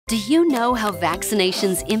Do you know how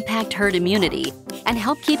vaccinations impact herd immunity and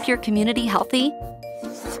help keep your community healthy?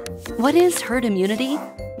 What is herd immunity?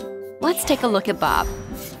 Let's take a look at Bob.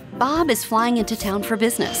 Bob is flying into town for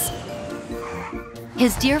business.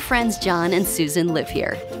 His dear friends John and Susan live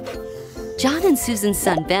here. John and Susan's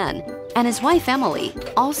son Ben and his wife Emily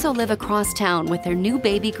also live across town with their new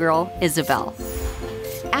baby girl Isabel.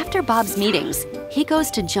 After Bob's meetings, he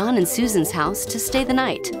goes to John and Susan's house to stay the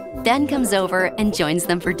night, then comes over and joins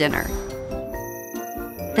them for dinner.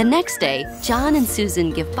 The next day, John and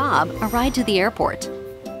Susan give Bob a ride to the airport.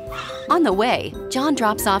 On the way, John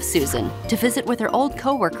drops off Susan to visit with her old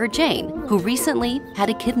coworker Jane, who recently had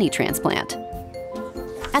a kidney transplant.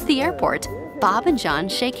 At the airport, Bob and John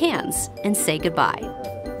shake hands and say goodbye.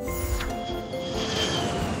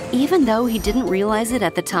 Even though he didn't realize it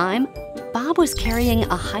at the time, Bob was carrying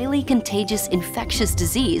a highly contagious infectious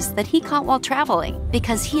disease that he caught while traveling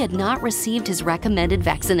because he had not received his recommended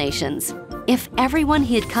vaccinations. If everyone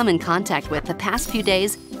he had come in contact with the past few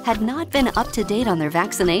days had not been up to date on their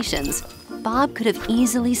vaccinations, Bob could have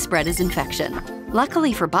easily spread his infection.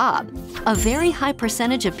 Luckily for Bob, a very high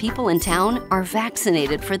percentage of people in town are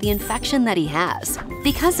vaccinated for the infection that he has.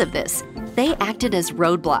 Because of this, they acted as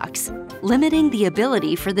roadblocks, limiting the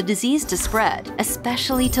ability for the disease to spread,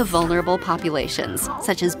 especially to vulnerable populations,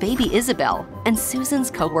 such as baby Isabel and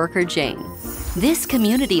Susan's coworker Jane. This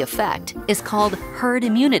community effect is called herd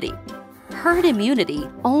immunity. Herd immunity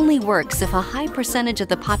only works if a high percentage of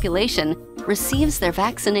the population receives their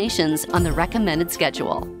vaccinations on the recommended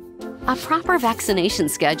schedule. A proper vaccination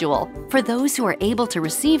schedule for those who are able to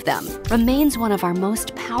receive them remains one of our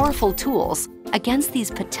most powerful tools against these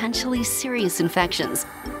potentially serious infections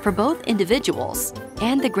for both individuals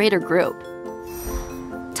and the greater group.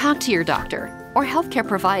 Talk to your doctor or healthcare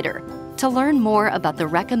provider to learn more about the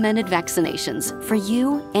recommended vaccinations for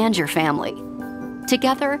you and your family.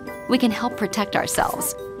 Together, we can help protect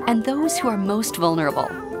ourselves and those who are most vulnerable,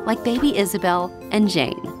 like baby Isabel and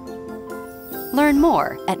Jane. Learn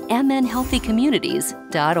more at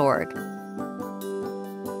mnhealthycommunities.org.